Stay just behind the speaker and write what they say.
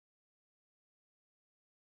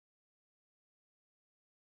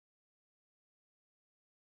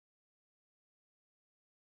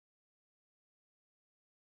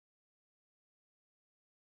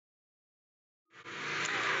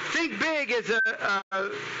Think Big is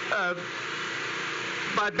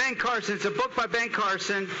by Ben Carson. It's a book by Ben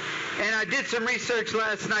Carson, and I did some research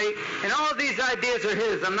last night, and all of these ideas are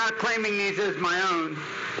his. I'm not claiming these as my own,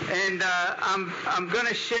 and I'm going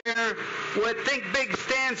to share what Think Big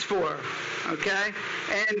stands for, okay?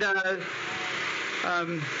 And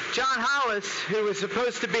John Hollis, who was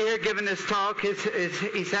supposed to be here giving this talk,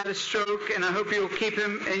 he's had a stroke, and I hope you'll keep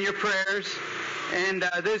him in your prayers. And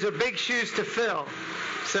those are big shoes to fill.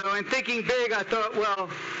 So in thinking big, I thought, well,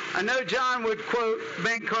 I know John would quote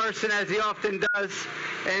Ben Carson as he often does,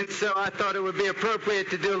 and so I thought it would be appropriate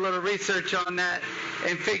to do a little research on that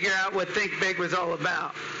and figure out what Think Big was all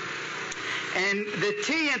about. And the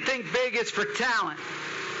T in Think Big is for talent.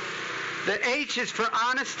 The H is for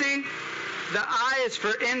honesty. The I is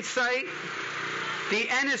for insight. The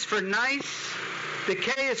N is for nice. The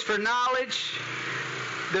K is for knowledge.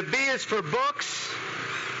 The B is for books.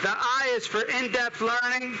 The I is for in-depth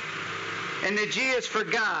learning. And the G is for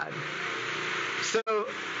God. So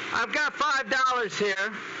I've got $5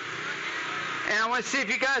 here. And I want to see if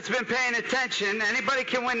you guys have been paying attention. Anybody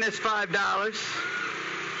can win this $5.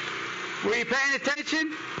 Were you paying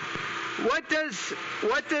attention? What does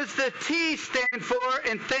the T stand for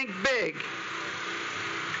in Think Big?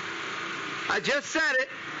 I just said it.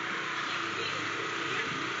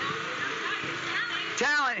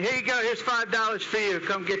 Talent. Here you go. Here's $5 for you.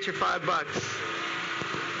 Come get your $5.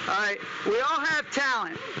 All right. We all have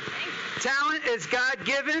talent. Talent is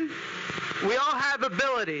God-given. We all have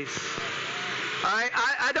abilities. All right.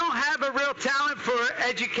 I don't have a real talent for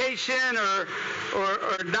education or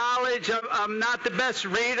knowledge. I'm not the best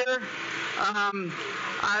reader.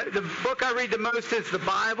 The book I read the most is the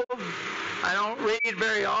Bible. I don't read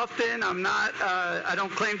very often. I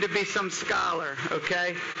don't claim to be some scholar,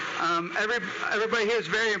 okay? Everybody here is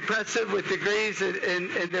very impressive with degrees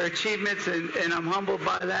and their achievements, and I'm humbled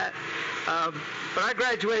by that. But I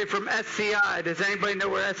graduated from SCI. Does anybody know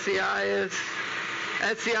where SCI is?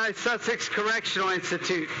 SCI, Sussex Correctional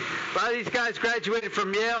Institute. A lot of these guys graduated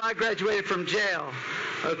from Yale. I graduated from jail.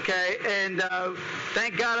 Okay, and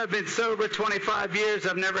thank God I've been sober 25 years.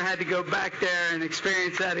 I've never had to go back there and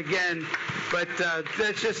experience that again. But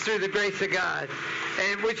that's just through the grace of God.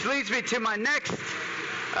 And which leads me to my next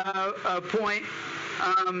point.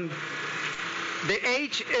 The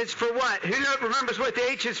H is for what? Who remembers what the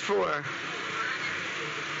H is for?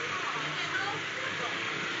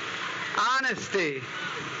 Honesty.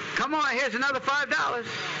 Come on, here's another $5.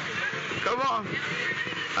 Come on.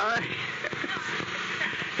 All right.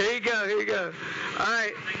 Here you go. All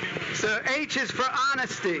right. So H is for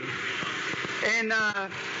honesty. And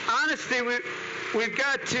honesty, we've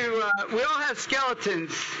got to, we all have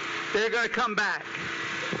skeletons. They're going to come back.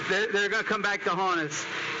 They're going to come back to haunt us.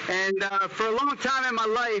 And for a long time in my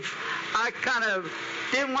life, I kind of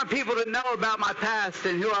didn't want people to know about my past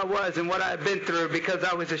and who I was and what I had been through because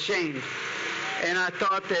I was ashamed. And I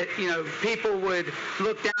thought that, people would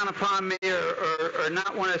look down upon me or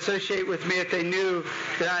not want to associate with me if they knew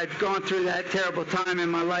that I'd gone through that terrible time in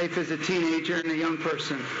my life as a teenager and a young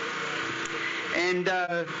person. And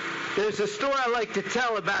there's a story I like to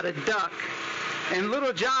tell about a duck. And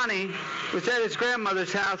little Johnny was at his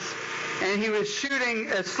grandmother's house, and he was shooting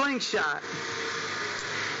a slingshot.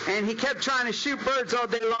 And he kept trying to shoot birds all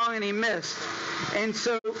day long, and he missed. And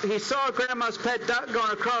so he saw Grandma's pet duck going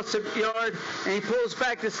across the yard, and he pulls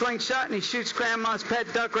back the slingshot, and he shoots Grandma's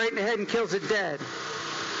pet duck right in the head and kills it dead.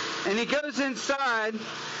 And he goes inside,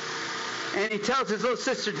 and he tells his little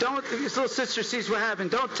sister, his little sister sees what happened.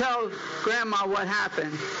 Don't tell Grandma what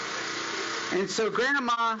happened. And so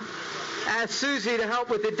Grandma asked Susie to help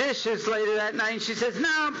with the dishes later that night, and she says,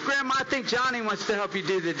 "No, Grandma, I think Johnny wants to help you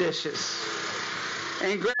do the dishes."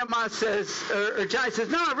 And Grandma says, or Johnny says,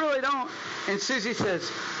 "No, I really don't." And Susie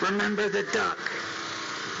says, "Remember the duck."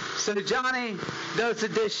 So Johnny does the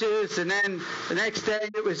dishes, and then the next day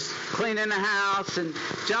it was cleaning the house, and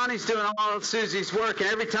Johnny's doing all of Susie's work, and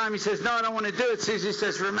every time he says, "No, I don't want to do it," Susie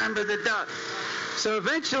says, "Remember the duck." So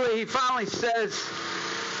eventually he finally fesses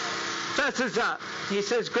up. He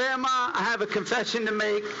says, "Grandma, I have a confession to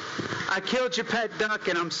make. I killed your pet duck,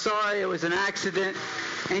 and I'm sorry. It was an accident."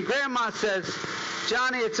 And Grandma says,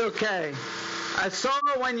 "Johnny, it's okay. I saw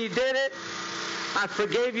when you did it. I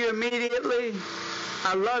forgave you immediately.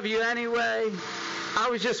 I love you anyway. I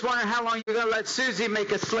was just wondering how long you're going to let Susie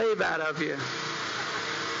make a slave out of you."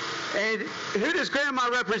 And who does Grandma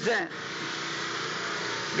represent?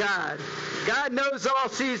 God. God knows all,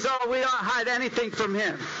 sees all. We don't hide anything from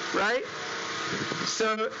him, right?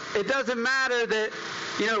 So it doesn't matter that,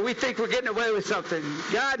 we think we're getting away with something.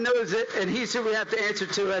 God knows it, and he's who we have to answer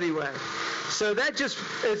to anyway. So that just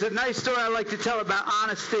is a nice story I like to tell about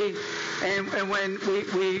honesty. And when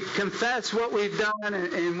we confess what we've done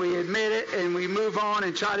and we admit it and we move on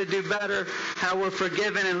and try to do better, how we're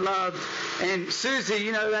forgiven and loved. And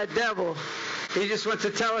Susie, that devil, he just wants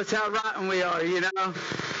to tell us how rotten we are,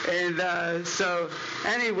 And so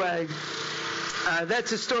anyway,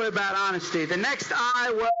 that's a story about honesty. The next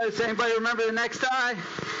I was, anybody remember the next I?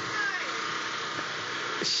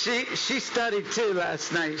 She studied too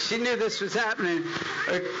last night. She knew this was happening.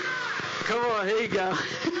 Come on, here you go.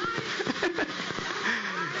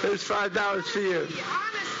 There's $5 for you.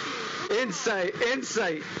 Insight.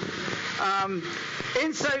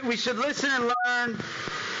 Insight, we should listen and learn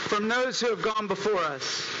from those who have gone before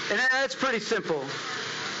us. And that's pretty simple.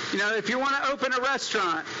 If you want to open a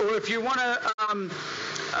restaurant or if you want to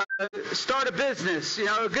start a business,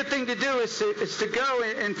 a good thing to do is to go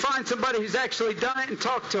and find somebody who's actually done it and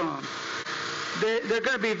talk to them. They're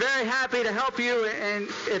going to be very happy to help you, and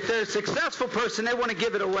if they're a successful person, they want to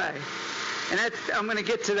give it away. And I'm going to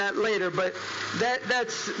get to that later, but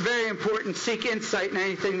that's very important. Seek insight in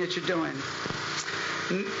anything that you're doing.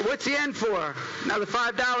 What's the end for? Now the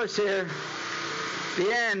 $5 here. The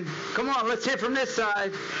end. Come on, let's hear from this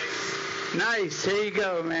side. Nice. Here you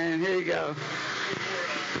go, man. Here you go.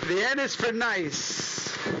 The N is for nice.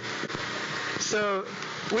 So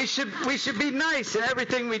we should be nice in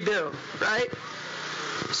everything we do, right?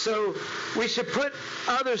 So we should put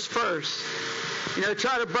others first.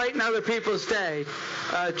 Try to brighten other people's day.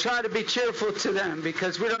 Try to be cheerful to them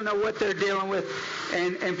because we don't know what they're dealing with,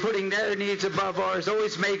 and putting their needs above ours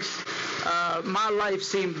always makes my life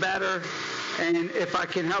seem better, and if I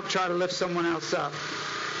can help try to lift someone else up.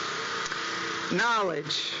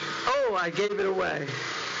 Knowledge. Oh, I gave it away.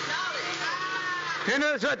 Who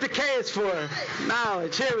knows what the K is for?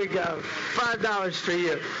 Knowledge. Here we go. $5 for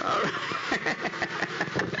you. All right.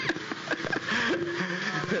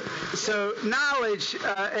 So knowledge,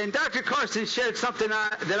 and Dr. Carson shared something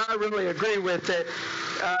that I really agree with, that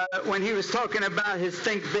when he was talking about his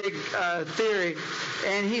think big theory,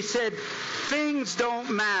 and he said, things don't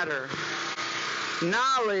matter.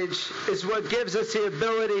 Knowledge is what gives us the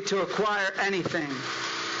ability to acquire anything.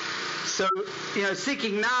 So,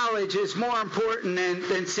 seeking knowledge is more important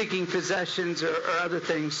than seeking possessions or other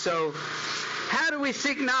things. So, how do we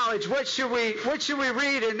seek knowledge? What should we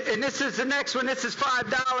read? And this is the next one. This is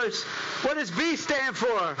 $5. What does B stand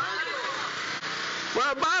for?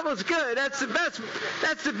 Well, Bible's good. That's the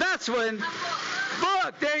best one.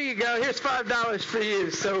 Book. There you go. Here's $5 for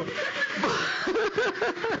you. So,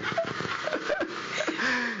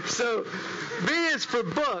 so B is for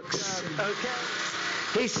books. Okay.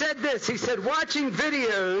 He said this. He said, watching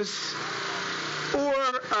videos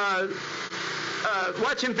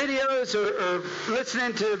or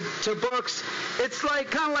listening to books, it's kind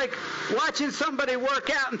of like watching somebody work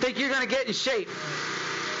out and think you're going to get in shape.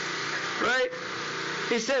 Right?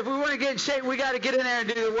 He said, if we want to get in shape, we got to get in there and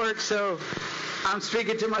do the work. So I'm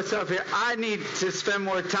speaking to myself here. I need to spend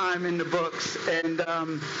more time in the books, and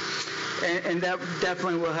that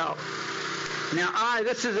definitely will help. Now,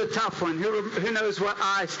 this is a tough one. Who knows what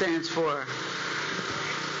I stands for?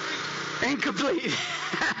 Incomplete.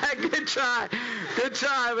 Good try,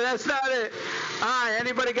 but that's not it.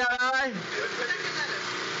 Anybody got I?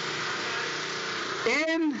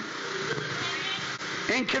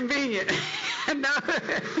 Inconvenient. No.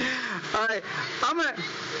 All right.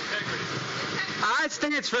 I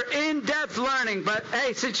stands for in-depth learning, but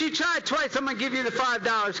hey, since you tried twice, I'm going to give you the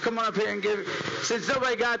 $5. Come on up here and give it. Since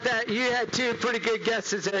nobody got that, you had two pretty good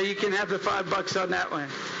guesses there. You can have the $5 on that one.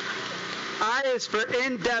 I is for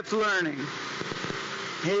in-depth learning.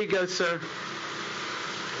 Here you go, sir.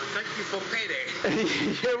 Thank you for payday.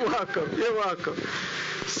 You're welcome.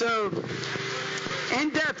 So,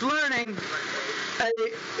 in-depth learning,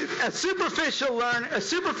 a superficial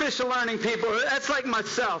learning people, that's like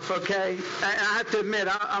myself, okay? I have to admit,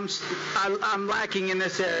 I'm lacking in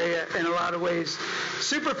this area in a lot of ways.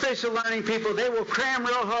 Superficial learning people, they will cram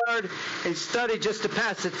real hard and study just to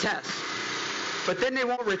pass a test. But then they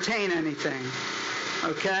won't retain anything,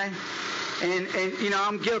 okay? And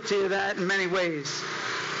I'm guilty of that in many ways.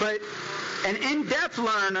 But an in-depth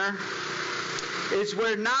learner is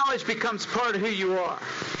where knowledge becomes part of who you are.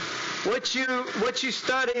 What you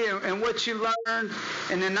study and what you learn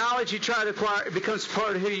and the knowledge you try to acquire becomes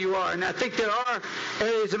part of who you are. And I think there are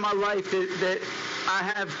areas in my life that I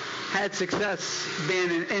have had success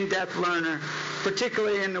being an in-depth learner,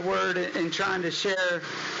 particularly in the Word and trying to share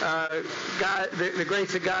God, the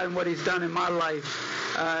grace of God and what He's done in my life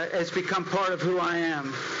has become part of who I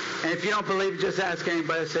am. And if you don't believe it, just ask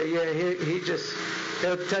anybody. Say, yeah,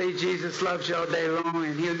 he'll tell you Jesus loves you all day long,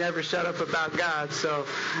 and he'll never shut up about God. So,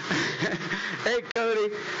 hey,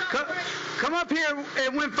 Cody, come up here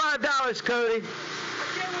and win $5, Cody.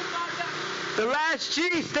 The last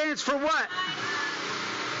G stands for what?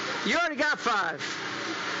 You already got 5.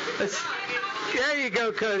 There you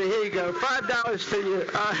go, Cody. Here you go. $5 for you.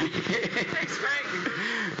 All right. Thanks, Frank.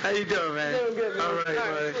 How you doing, man? Doing good, man. All right,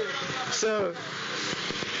 buddy. So,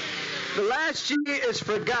 the last G is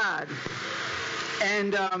for God.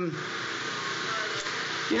 And, the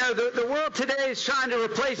world today is trying to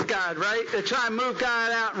replace God, right? They're trying to move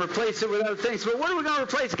God out and replace it with other things. But what are we going to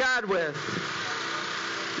replace God with?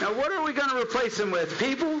 Now, what are we going to replace Him with?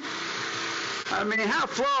 People? I mean, how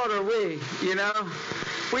flawed are we,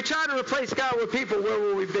 We try to replace God with people, where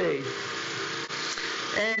will we be?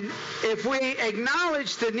 And if we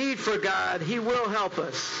acknowledge the need for God, He will help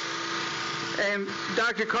us. And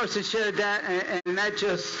Dr. Carson shared that, and that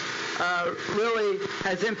just really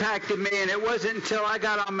has impacted me. And it wasn't until I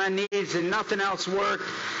got on my knees and nothing else worked.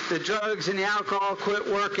 The drugs and the alcohol quit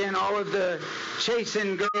working. All of the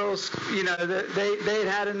chasing girls, they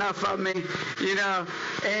had enough of me, And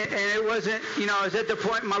it wasn't, I was at the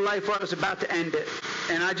point in my life where I was about to end it.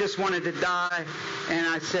 And I just wanted to die. And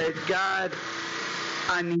I said, God,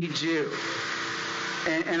 I need you.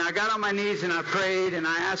 And I got on my knees and I prayed and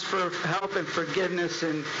I asked for help and forgiveness,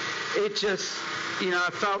 and it just, I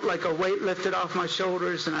felt like a weight lifted off my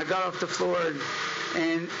shoulders, and I got off the floor.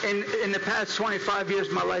 And in the past 25 years,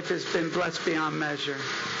 my life has been blessed beyond measure.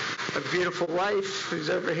 A beautiful wife who's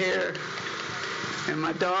over here, and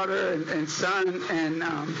my daughter and son. And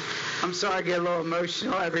I'm sorry I get a little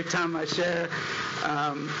emotional every time I share.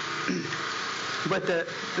 But the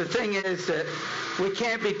thing is that we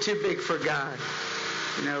can't be too big for God.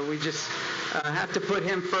 We just have to put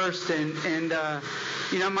Him first. And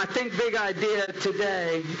my Think Big idea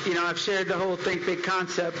today, I've shared the whole Think Big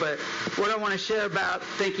concept, but what I want to share about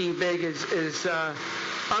thinking big is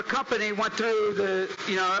our company went through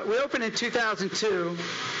we opened in 2002,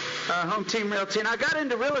 Home Team Realty, and I got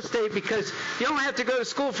into real estate because you don't have to go to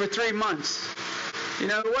school for 3 months.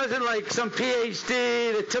 It wasn't like some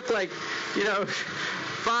PhD that took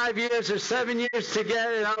 5 years or 7 years to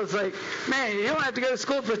get it. And I was like, man, you don't have to go to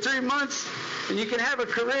school for 3 months, and you can have a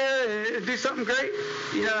career and do something great,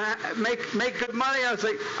 make good money. I was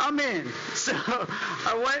like, I'm in. So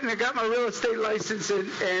I went and I got my real estate license,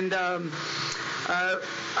 and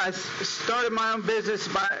I started my own business.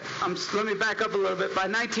 Let me back up a little bit. By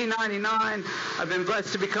 1999, I've been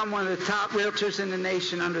blessed to become one of the top realtors in the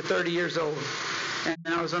nation under 30 years old.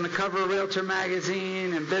 And I was on the cover of Realtor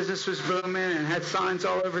magazine, and business was booming, and had signs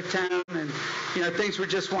all over town, and things were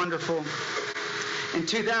just wonderful. In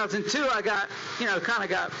 2002, I got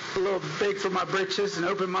got a little big for my britches and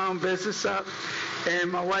opened my own business up.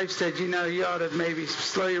 And my wife said, you ought to maybe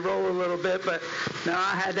slow your roll a little bit. But no,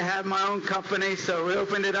 I had to have my own company, so we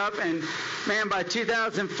opened it up. And man, by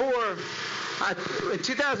 2004, in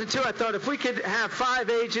 2002, I thought if we could have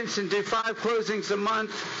 5 agents and do 5 closings a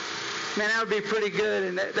month, man, that would be pretty good,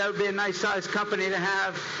 and that would be a nice-sized company to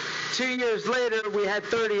have. 2 years later, we had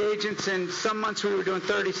 30 agents, and some months we were doing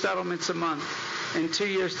 30 settlements a month. In 2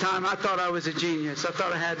 years' time, I thought I was a genius. I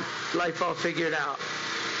thought I had life all figured out.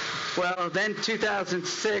 Well, then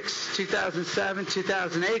 2006, 2007,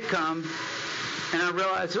 2008 come, and I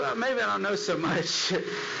realized, well, maybe I don't know so much.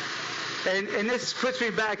 And this puts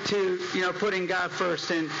me back to, putting God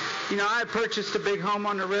first. And, I purchased a big home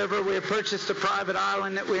on the river. We had purchased a private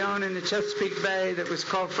island that we own in the Chesapeake Bay that was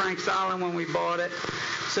called Frank's Island when we bought it.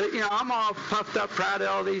 So, I'm all puffed up, proud of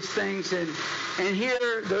all these things. And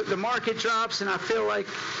here the market drops, and I feel like,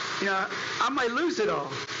 I might lose it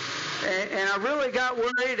all. And I really got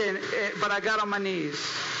worried, but I got on my knees,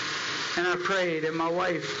 and I prayed. And my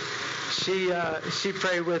wife, she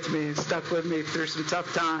prayed with me and stuck with me through some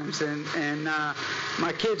tough times, and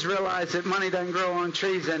my kids realized that money doesn't grow on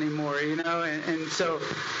trees anymore, and so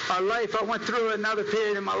our life, I went through another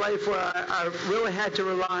period in my life where I really had to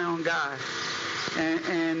rely on God,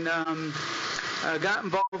 and got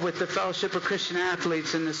involved with the Fellowship of Christian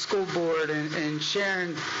Athletes and the school board, and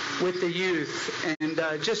sharing with the youth, and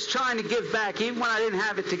just trying to give back even when I didn't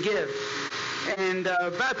have it to give. And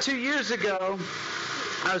about 2 years ago,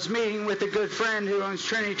 I was meeting with a good friend who owns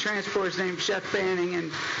Trinity Transport. His name's Jeff Banning,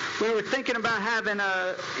 and we were thinking about having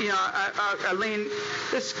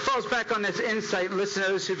this falls back on this insight, listen to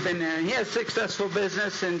those who've been there. And he has a successful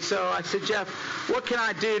business, and so I said, Jeff, what can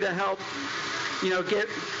I do to help,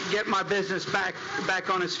 get my business back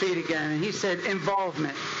on its feet again? And he said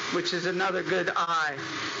involvement, which is another good I.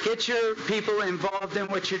 Get your people involved in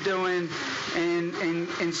what you're doing and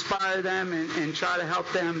inspire them and try to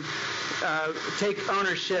help them take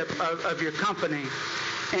ownership of your company.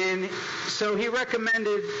 And so he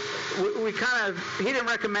recommended, he didn't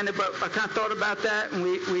recommend it, but I kind of thought about that, and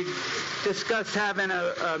we discussed having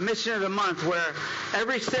a mission of the month where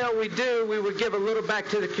every sale we do, we would give a little back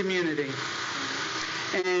to the community.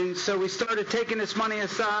 And so we started taking this money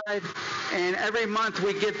aside, and every month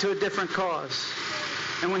we give to a different cause.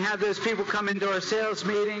 And we have those people come into our sales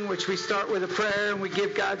meeting, which we start with a prayer, and we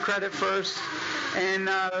give God credit first. And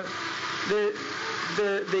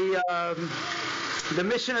the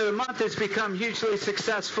mission of the month has become hugely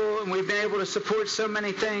successful, and we've been able to support so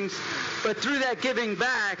many things. But through that giving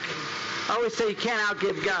back, I always say you can't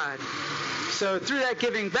outgive God. So through that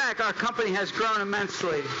giving back, our company has grown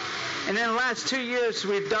immensely. And in the last 2 years,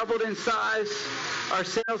 we've doubled in size. Our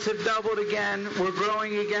sales have doubled again. We're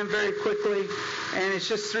growing again very quickly. And it's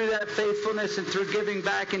just through that faithfulness and through giving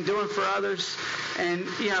back and doing for others and,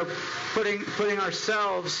 putting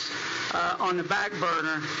ourselves on the back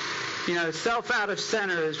burner. Self out of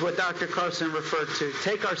center is what Dr. Carson referred to.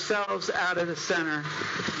 Take ourselves out of the center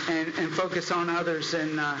and focus on others.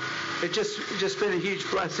 And it's just been a huge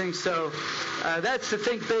blessing. So that's the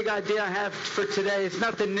Think Big idea I have for today. It's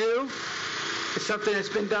nothing new. It's something that's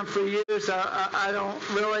been done for years. I don't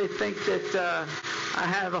really think that I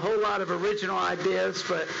have a whole lot of original ideas,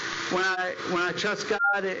 but when I trust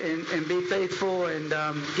God and be faithful and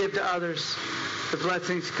give to others, the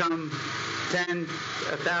blessings come 10,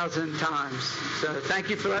 1,000 times. So thank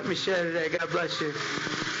you for letting me share today. God bless you.